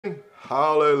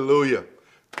Hallelujah.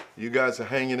 You guys are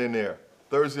hanging in there.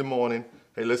 Thursday morning.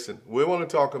 Hey, listen, we want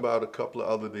to talk about a couple of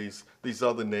other these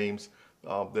other names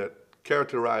that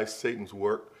characterize Satan's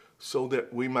work so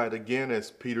that we might, again,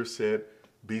 as Peter said,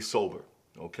 be sober.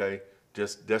 Okay?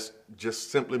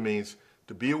 Just simply means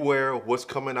to be aware of what's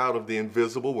coming out of the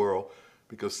invisible world,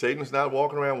 because Satan's not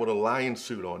walking around with a lion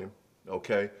suit on him.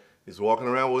 Okay? He's walking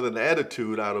around with an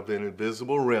attitude out of an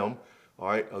invisible realm, all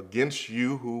right, against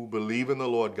you who believe in the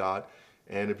Lord God.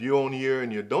 And if you're on here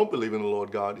and you don't believe in the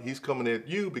Lord God, he's coming at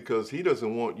you because he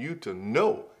doesn't want you to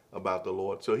know about the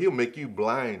Lord. So he'll make you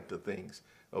blind to things,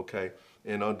 okay,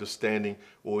 and understanding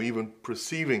or even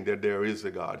perceiving that there is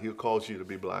a God. He'll cause you to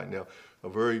be blind. Now, a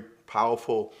very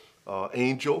powerful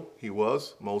angel he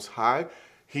was, Most High.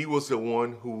 He was the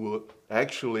one who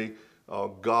actually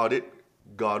guarded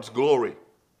God's glory.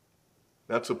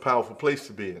 That's a powerful place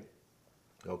to be in,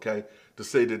 okay, to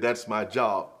say that that's my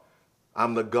job.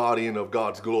 I'm the guardian of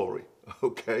God's glory,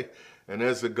 okay? And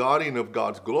as the guardian of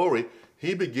God's glory,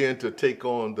 he began to take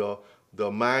on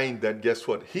the mind that, guess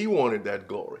what? He wanted that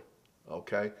glory,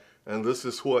 okay? And this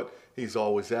is what he's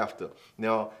always after.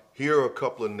 Now, here are a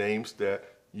couple of names that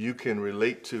you can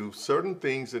relate to, certain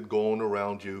things that go on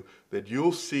around you that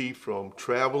you'll see from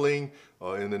traveling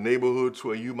in the neighborhoods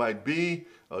where you might be.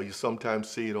 You sometimes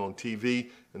see it on TV.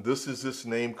 And this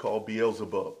name called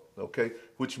Beelzebub, okay,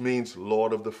 which means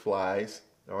Lord of the Flies,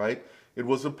 all right? It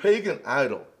was a pagan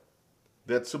idol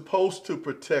that's supposed to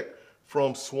protect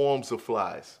from swarms of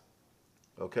flies,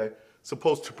 okay?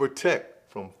 Supposed to protect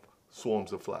from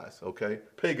swarms of flies, okay?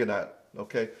 Pagan idol,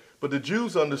 okay? But the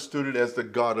Jews understood it as the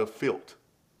god of filth,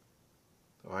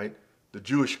 all right? The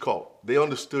Jewish cult, they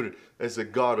understood it as the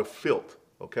god of filth,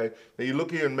 okay? Now you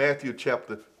look here in Matthew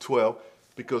chapter 12,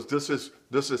 because this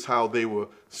is how they were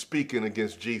speaking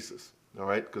against Jesus, all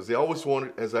right? Because they always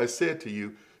wanted, as I said to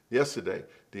you yesterday,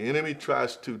 the enemy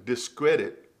tries to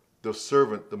discredit the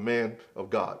servant, the man of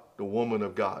God, the woman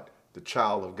of God, the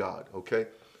child of God, okay?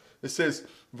 It says,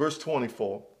 verse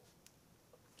 24,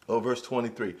 or verse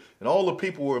 23, and all the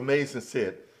people were amazed and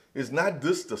said, is not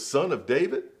this the son of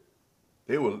David?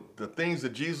 They were the things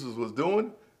that Jesus was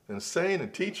doing and saying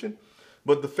and teaching.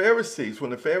 But the Pharisees,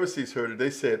 when the Pharisees heard it, they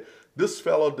said, this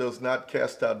fellow does not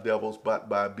cast out devils, but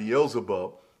by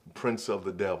Beelzebub, prince of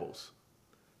the devils.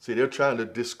 See, they're trying to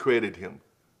discredit him,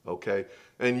 okay?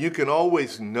 And you can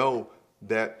always know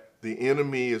that the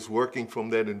enemy is working from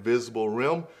that invisible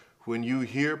realm when you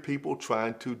hear people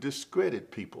trying to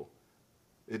discredit people.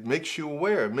 It makes you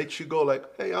aware. It makes you go like,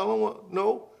 hey, I don't want,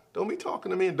 no, don't be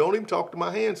talking to me, and don't even talk to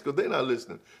my hands because they're not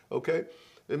listening, okay?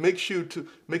 It makes you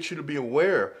to be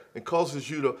aware and causes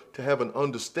you to have an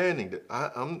understanding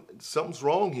that something's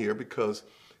wrong here, because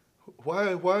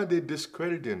why are they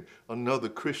discrediting another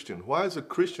Christian? Why is a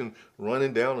Christian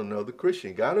running down another Christian?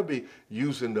 You got to be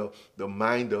using the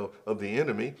mind of the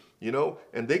enemy, you know.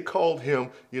 And they called him,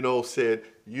 you know, said,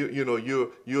 you're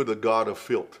the god of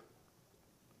filth.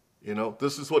 You know,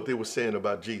 this is what they were saying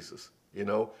about Jesus, you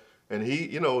know. And he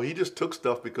just took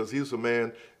stuff because he was a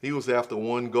man, he was after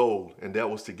one goal, and that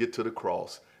was to get to the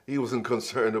cross. He wasn't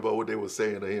concerned about what they were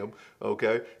saying to him,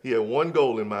 okay? He had one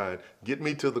goal in mind, get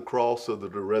me to the cross so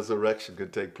that the resurrection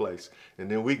could take place. And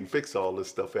then we can fix all this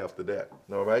stuff after that,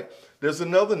 all right? There's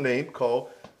another name called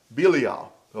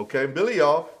Belial, okay?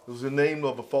 Belial was the name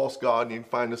of a false god, and you can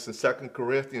find this in 2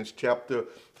 Corinthians chapter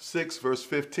 6, verse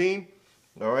 15,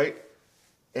 all right?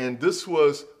 And this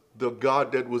was the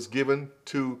god that was given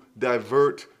to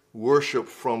divert worship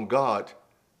from God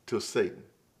to Satan.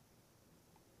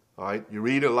 All right, you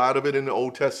read a lot of it in the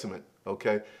Old Testament,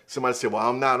 okay? Somebody said, well,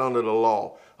 I'm not under the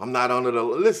law. I'm not under the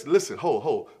law. Listen,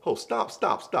 hold,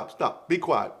 stop. Be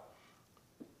quiet.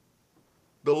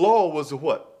 The law was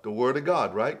what? The word of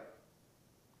God, right?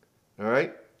 All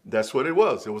right, that's what it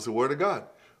was. It was the word of God.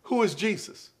 Who is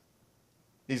Jesus?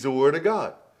 He's the word of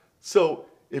God. So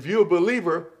if you're a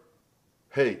believer,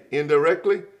 hey,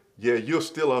 indirectly, yeah, you're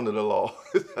still under the law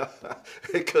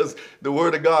because the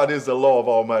word of God is the law of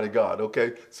Almighty God,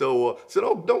 okay? So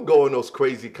don't go in those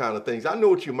crazy kind of things. I know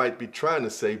what you might be trying to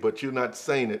say, but you're not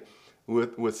saying it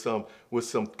with some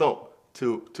thump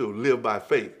to live by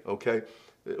faith, okay?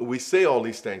 We say all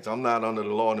these things. I'm not under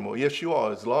the law anymore. Yes, you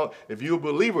are. If you're a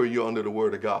believer, you're under the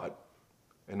word of God.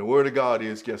 And the word of God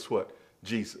is, guess what?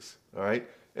 Jesus, all right?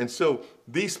 And so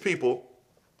these people,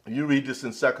 you read this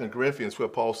in 2 Corinthians where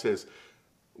Paul says,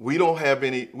 we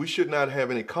should not have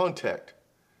any contact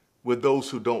with those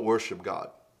who don't worship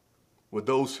God, with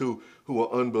those who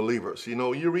are unbelievers. You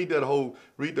know, you read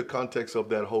the context of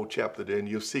that whole chapter there, and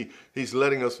you'll see he's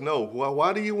letting us know,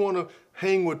 why do you want to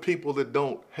hang with people that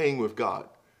don't hang with God?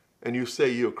 and you say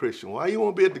you're a Christian? Why you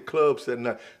won't be at the clubs at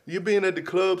night? You being at the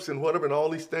clubs and whatever and all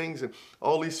these things and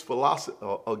all these philosophy.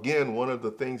 Again, one of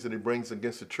the things that he brings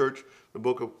against the church, the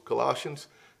book of Colossians,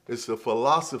 is the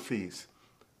philosophies.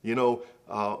 You know,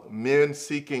 men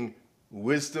seeking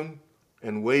wisdom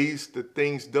and ways that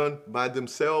things done by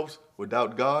themselves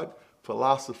without God.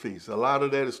 Philosophies. A lot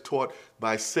of that is taught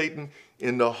by Satan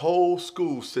in the whole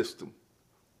school system.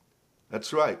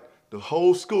 That's right. The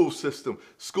whole school system.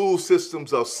 School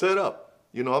systems are set up.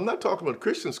 You know, I'm not talking about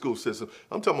Christian school system.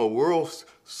 I'm talking about world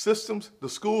systems. The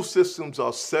school systems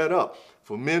are set up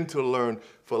for men to learn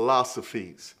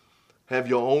philosophies. Have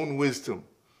your own wisdom,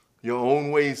 your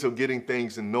own ways of getting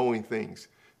things and knowing things.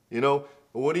 You know,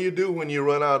 what do you do when you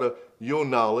run out of your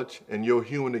knowledge and your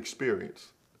human experience?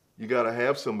 You got to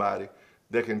have somebody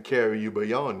that can carry you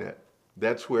beyond that.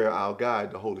 That's where our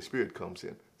guide, the Holy Spirit, comes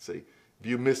in. See? If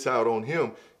you miss out on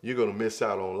him, you're going to miss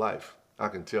out on life. I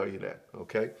can tell you that,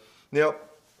 okay? Now,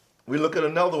 we look at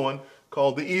another one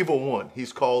called the evil one.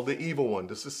 He's called the evil one.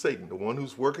 This is Satan, the one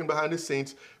who's working behind the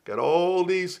scenes, got all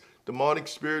these demonic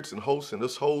spirits and hosts and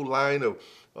this whole line of,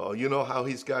 you know, how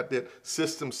he's got that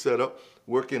system set up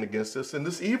working against us. And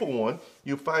this evil one,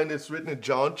 you find it's written in 1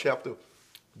 John chapter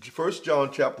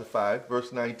 5,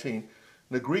 verse 19.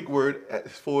 The Greek word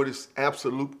for it is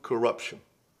absolute corruption.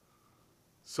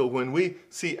 So when we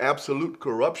see absolute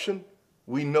corruption,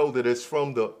 we know that it's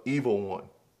from the evil one,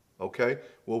 okay?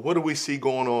 Well, what do we see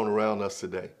going on around us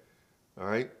today, all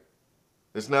right?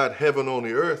 It's not heaven on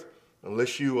the earth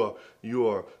unless you are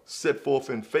set forth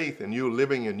in faith and you're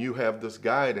living and you have this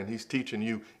guide and he's teaching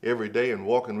you every day and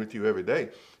walking with you every day.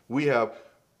 We have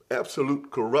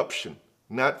absolute corruption,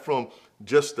 not from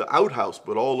just the outhouse,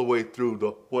 but all the way through the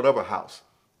whatever house,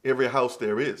 every house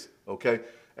there is, okay?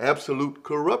 Absolute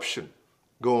corruption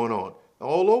going on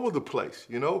all over the place,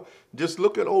 you know. Just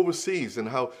look at overseas and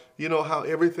how, you know, how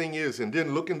everything is, and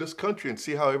then look in this country and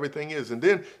see how everything is. And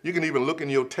then you can even look in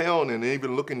your town and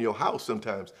even look in your house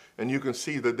sometimes, and you can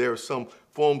see that there are some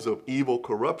forms of evil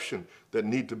corruption that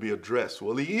need to be addressed.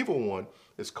 Well, the evil one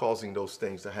is causing those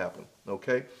things to happen,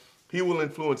 okay? He will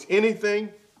influence anything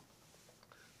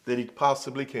that he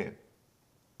possibly can.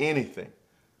 Anything,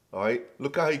 all right?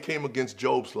 Look how he came against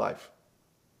Job's life,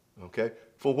 okay?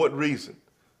 For what reason?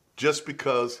 Just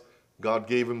because God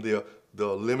gave him the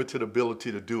limited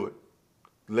ability to do it.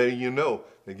 Letting you know,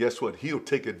 and guess what? He'll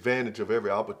take advantage of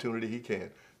every opportunity he can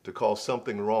to cause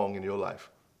something wrong in your life,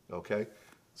 okay?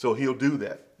 So he'll do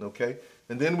that, okay?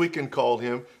 And then we can call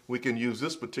him, we can use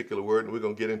this particular word, and we're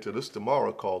going to get into this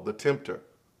tomorrow, called the tempter,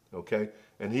 okay?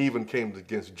 And he even came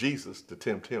against Jesus to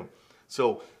tempt him.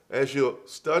 So as you're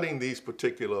studying these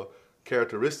particular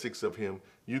characteristics of him,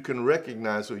 you can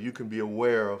recognize or you can be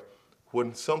aware of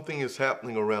when something is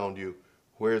happening around you,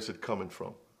 where is it coming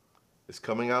from? It's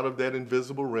coming out of that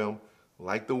invisible realm,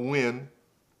 like the wind.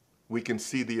 We can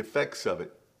see the effects of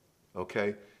it,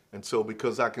 okay? And so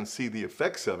because I can see the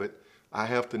effects of it, I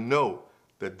have to know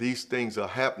that these things are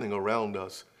happening around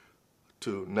us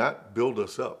to not build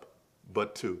us up,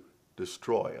 but to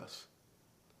destroy us.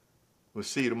 We'll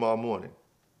see you tomorrow morning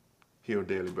here on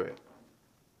Daily Bread.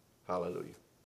 Hallelujah.